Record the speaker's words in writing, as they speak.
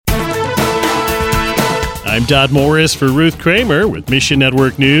I'm Dodd Morris for Ruth Kramer with Mission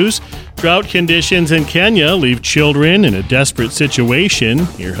Network News. Drought conditions in Kenya leave children in a desperate situation.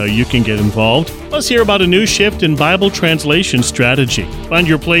 Hear how you can get involved. Plus, hear about a new shift in Bible translation strategy. Find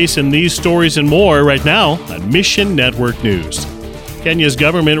your place in these stories and more right now on Mission Network News. Kenya's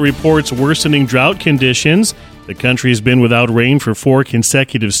government reports worsening drought conditions. The country's been without rain for 4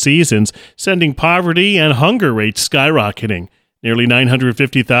 consecutive seasons, sending poverty and hunger rates skyrocketing. Nearly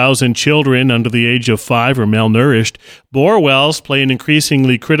 950,000 children under the age of 5 are malnourished. Bore wells play an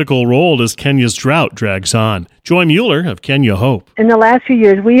increasingly critical role as Kenya's drought drags on. Joy Mueller of Kenya Hope. In the last few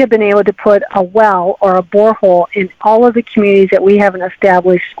years, we have been able to put a well or a borehole in all of the communities that we have an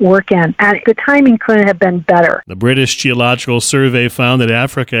established work in, and the timing couldn't have been better. The British Geological Survey found that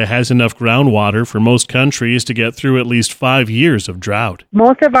Africa has enough groundwater for most countries to get through at least 5 years of drought.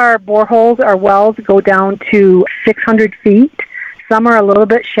 Most of our boreholes, our wells, go down to 600 feet. Some are a little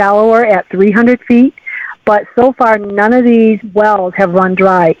bit shallower at 300 feet, but so far none of these wells have run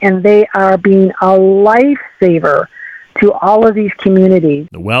dry, and they are being a lifesaver to all of these communities.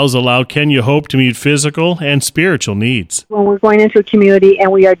 The wells allow Kenya Hope to meet physical and spiritual needs. When we're going into a community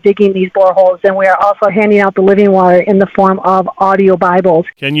and we are digging these boreholes, and we are also handing out the living water in the form of audio Bibles.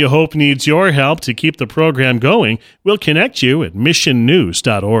 Kenya Hope needs your help to keep the program going. We'll connect you at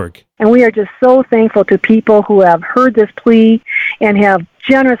missionnews.org. And we are just so thankful to people who have heard this plea and have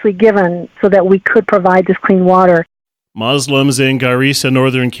generously given so that we could provide this clean water. Muslims in Garissa,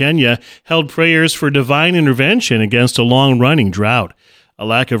 northern Kenya, held prayers for divine intervention against a long-running drought. A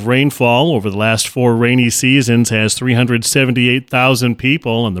lack of rainfall over the last 4 rainy seasons has 378,000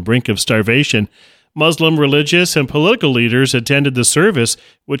 people on the brink of starvation. Muslim religious and political leaders attended the service,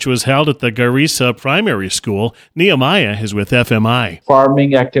 which was held at the Garissa Primary School. Nehemiah is with FMI.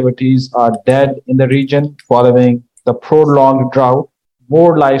 Farming activities are dead in the region following the prolonged drought.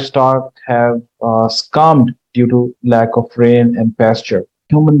 More livestock have succumbed due to lack of rain and pasture.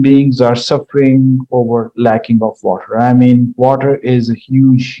 Human beings are suffering over lacking of water. Water is a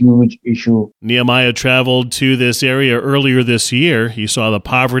huge issue. Nehemiah traveled to this area earlier this year. He saw the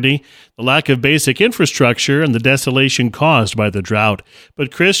poverty, the lack of basic infrastructure, and the desolation caused by the drought.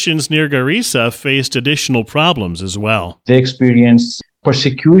 But Christians near Garissa faced additional problems as well. They experience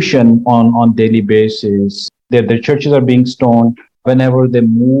persecution on daily basis. Their churches are being stoned. Whenever they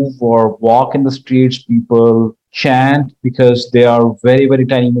move or walk in the streets, people chant because they are very, very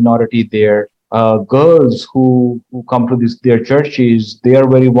tiny minority there. Girls who come to their churches, they are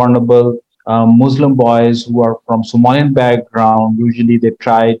very vulnerable. Muslim boys who are from Somalian background, usually they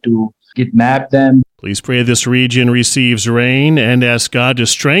try to kidnap them. Please pray this region receives rain and ask God to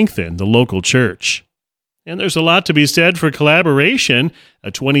strengthen the local church. And there's a lot to be said for collaboration.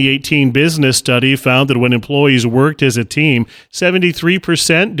 A 2018 business study found that when employees worked as a team,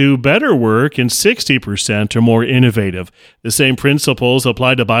 73% do better work and 60% are more innovative. The same principles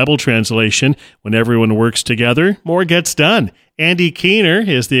apply to Bible translation. When everyone works together, more gets done. Andy Keener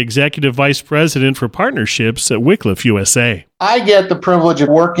is the Executive Vice President for Partnerships at Wycliffe USA. I get the privilege of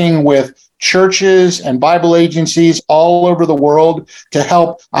working with churches and Bible agencies all over the world to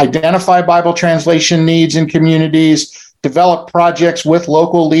help identify Bible translation needs in communities, develop projects with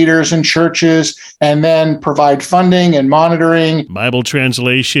local leaders and churches, and then provide funding and monitoring. Bible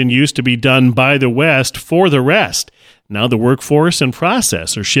translation used to be done by the West for the rest. Now the workforce and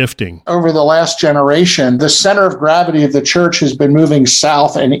process are shifting. Over the last generation, the center of gravity of the church has been moving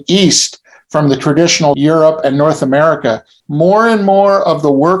south and east from the traditional Europe and North America. More and more of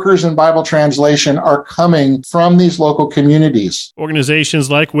the workers in Bible translation are coming from these local communities. Organizations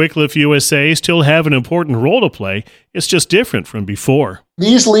like Wycliffe USA still have an important role to play. It's just different from before.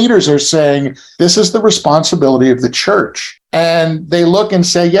 These leaders are saying this is the responsibility of the church. And they look and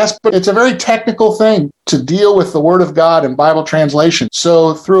say, yes, but it's a very technical thing to deal with the Word of God and Bible translation.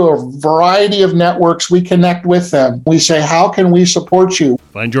 So through a variety of networks, we connect with them. We say, how can we support you?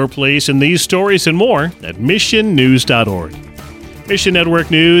 Find your place in these stories and more at missionnews.org. Mission Network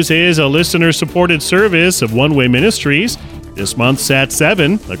News is a listener-supported service of One Way Ministries. This month,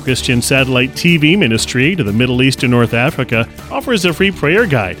 Sat7, a Christian satellite TV ministry to the Middle East and North Africa, offers a free prayer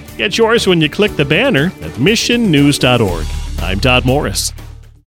guide. Get yours when you click the banner at missionnews.org. I'm Dodd Morris.